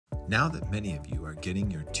Now that many of you are getting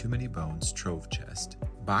your Too Many Bones Trove Chest,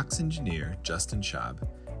 box engineer Justin Schaub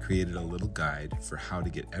created a little guide for how to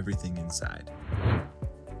get everything inside.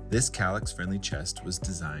 This Calyx-friendly chest was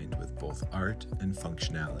designed with both art and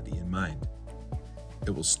functionality in mind.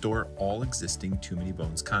 It will store all existing Too Many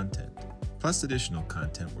Bones content, plus additional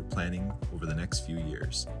content we're planning over the next few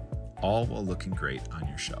years, all while looking great on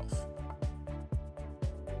your shelf.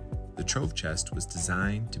 The Trove Chest was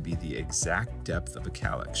designed to be the exact depth of a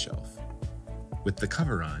Calyx shelf. With the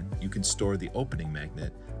cover on, you can store the opening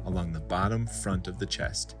magnet along the bottom front of the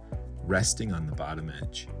chest, resting on the bottom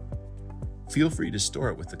edge. Feel free to store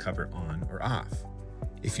it with the cover on or off.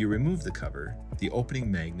 If you remove the cover, the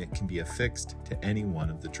opening magnet can be affixed to any one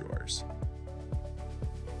of the drawers.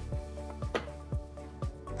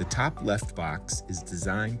 The top left box is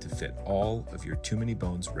designed to fit all of your Too Many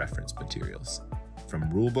Bones reference materials, from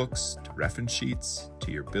rulebooks to reference sheets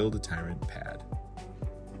to your Build-A-Tyrant pad.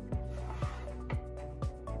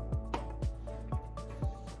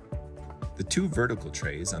 The two vertical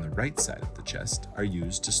trays on the right side of the chest are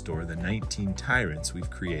used to store the 19 tyrants we've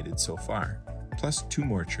created so far, plus 2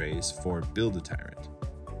 more trays for Build-A-Tyrant.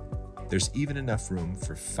 There's even enough room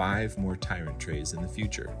for 5 more tyrant trays in the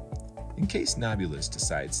future, in case Nobulus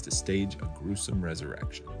decides to stage a gruesome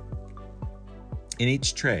resurrection. In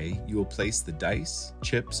each tray, you will place the dice,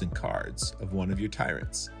 chips, and cards of one of your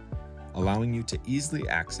tyrants, allowing you to easily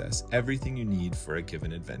access everything you need for a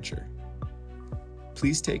given adventure.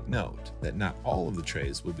 Please take note that not all of the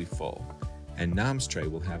trays will be full, and Nom's tray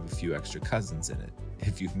will have a few extra cousins in it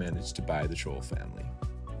if you've managed to buy the troll family.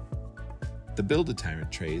 The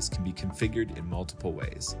Build-A-Tyrant trays can be configured in multiple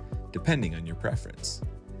ways, depending on your preference.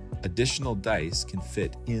 Additional dice can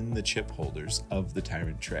fit in the chip holders of the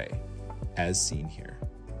tyrant tray, as seen here.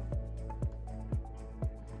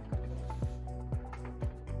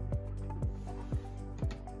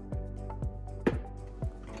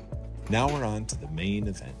 Now we're on to the main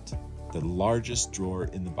event, the largest drawer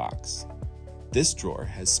in the box. This drawer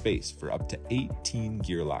has space for up to 18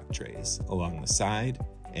 gear lock trays along the side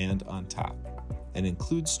and on top, and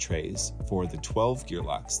includes trays for the 12 gear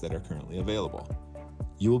locks that are currently available.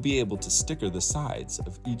 You will be able to sticker the sides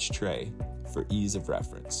of each tray for ease of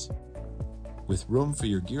reference. With room for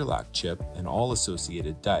your gear lock chip and all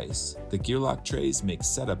associated dice, the gear lock trays make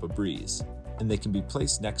setup a breeze, and they can be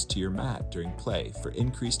placed next to your mat during play for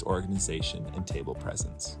increased organization and table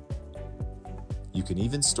presence. You can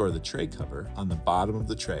even store the tray cover on the bottom of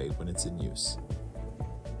the tray when it's in use.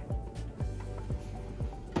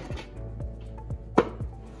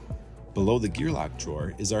 Below the gear lock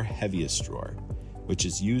drawer is our heaviest drawer, which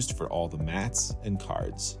is used for all the mats and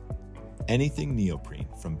cards. Anything neoprene,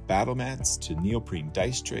 from battle mats to neoprene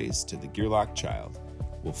dice trays to the Gearlock Child,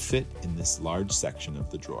 will fit in this large section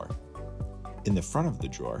of the drawer. In the front of the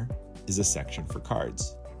drawer is a section for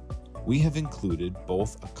cards. We have included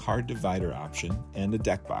both a card divider option and a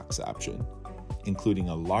deck box option, including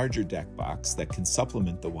a larger deck box that can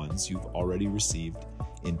supplement the ones you've already received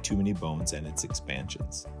in Too Many Bones and its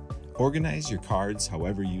expansions. Organize your cards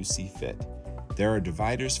however you see fit. There are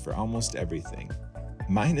dividers for almost everything,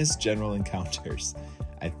 minus general encounters.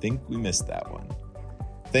 I think we missed that one.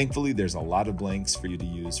 Thankfully, there's a lot of blanks for you to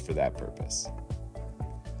use for that purpose.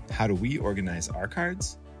 How do we organize our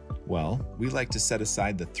cards? Well, we like to set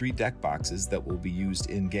aside the 3 deck boxes that will be used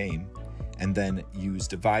in-game, and then use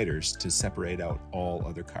dividers to separate out all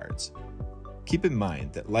other cards. Keep in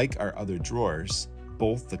mind that, like our other drawers,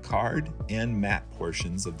 both the card and mat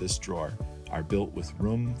portions of this drawer are built with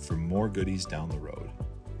room for more goodies down the road.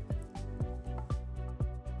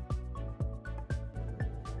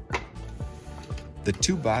 The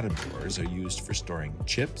 2 bottom drawers are used for storing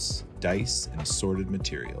chips, dice, and assorted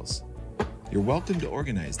materials. You're welcome to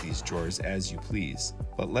organize these drawers as you please,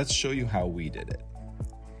 but let's show you how we did it.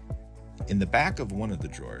 In the back of one of the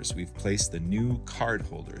drawers, we've placed the new card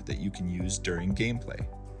holder that you can use during gameplay.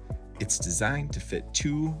 It's designed to fit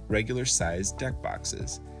 2 regular-sized deck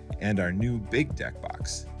boxes and our new big deck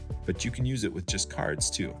box, but you can use it with just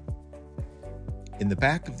cards too. In the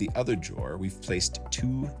back of the other drawer, we've placed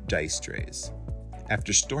 2 dice trays.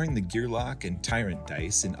 After storing the Gearlock and Tyrant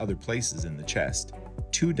dice in other places in the chest,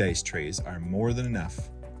 2 dice trays are more than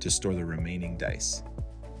enough to store the remaining dice.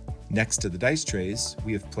 Next to the dice trays,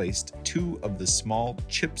 we have placed 2 of the small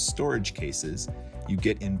chip storage cases you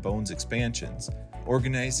get in Bones expansions,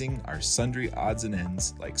 organizing our sundry odds and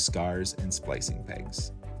ends like scars and splicing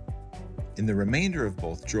pegs. In the remainder of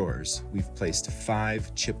both drawers, we've placed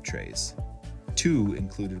 5 chip trays, 2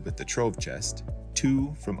 included with the Trove Chest,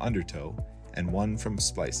 2 from Undertow, and 1 from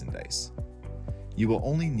Splice and Dice. You will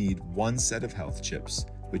only need 1 set of health chips,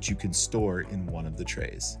 which you can store in one of the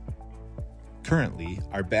trays. Currently,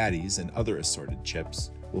 our baddies and other assorted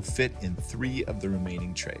chips will fit in 3 of the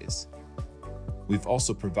remaining trays. We've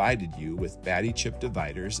also provided you with baddie chip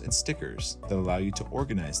dividers and stickers that allow you to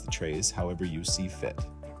organize the trays however you see fit.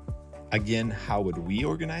 Again, how would we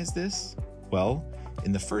organize this? Well,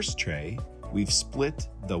 in the first tray, we've split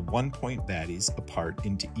the 1-point baddies apart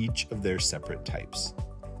into each of their separate types.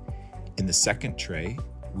 In the second tray,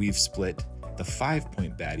 we've split the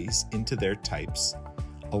 5-point baddies into their types,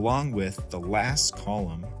 along with the last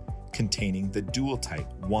column containing the dual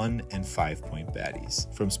type 1 and 5-point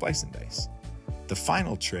baddies from Splice and Dice. The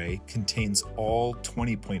final tray contains all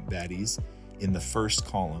 20-point baddies in the first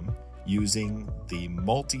column using the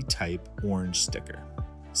multi-type orange sticker.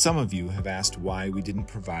 Some of you have asked why we didn't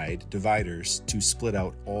provide dividers to split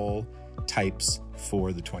out all types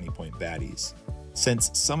for the 20-point baddies.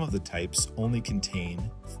 Since some of the types only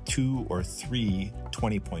contain 2 or 3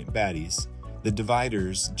 20-point baddies, the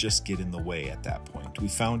dividers just get in the way at that point. We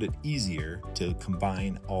found it easier to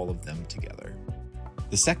combine all of them together.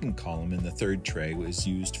 The second column in the third tray was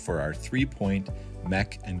used for our 3-point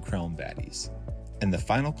mech and crown baddies. And the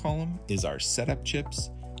final column is our setup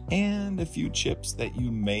chips and a few chips that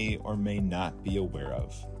you may or may not be aware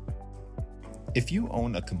of. If you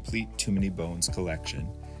own a complete Too Many Bones collection,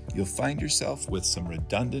 you'll find yourself with some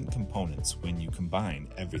redundant components when you combine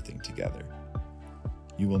everything together.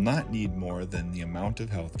 You will not need more than the amount of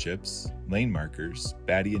health chips, lane markers,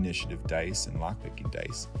 baddie initiative dice, and lockpicking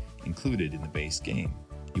dice included in the base game.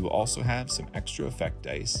 You will also have some extra effect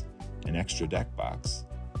dice, an extra deck box,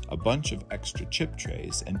 a bunch of extra chip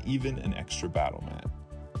trays, and even an extra battle mat.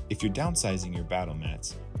 If you're downsizing your battle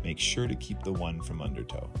mats, make sure to keep the one from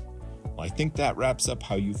Undertow. Well, I think that wraps up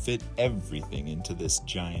how you fit everything into this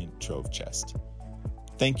giant Trove Chest.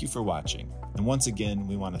 Thank you for watching, and once again,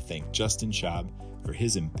 we want to thank Justin Schaub for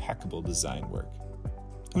his impeccable design work.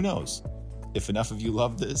 Who knows? If enough of you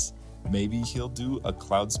love this, maybe he'll do a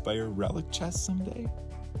Cloudspire relic chest someday?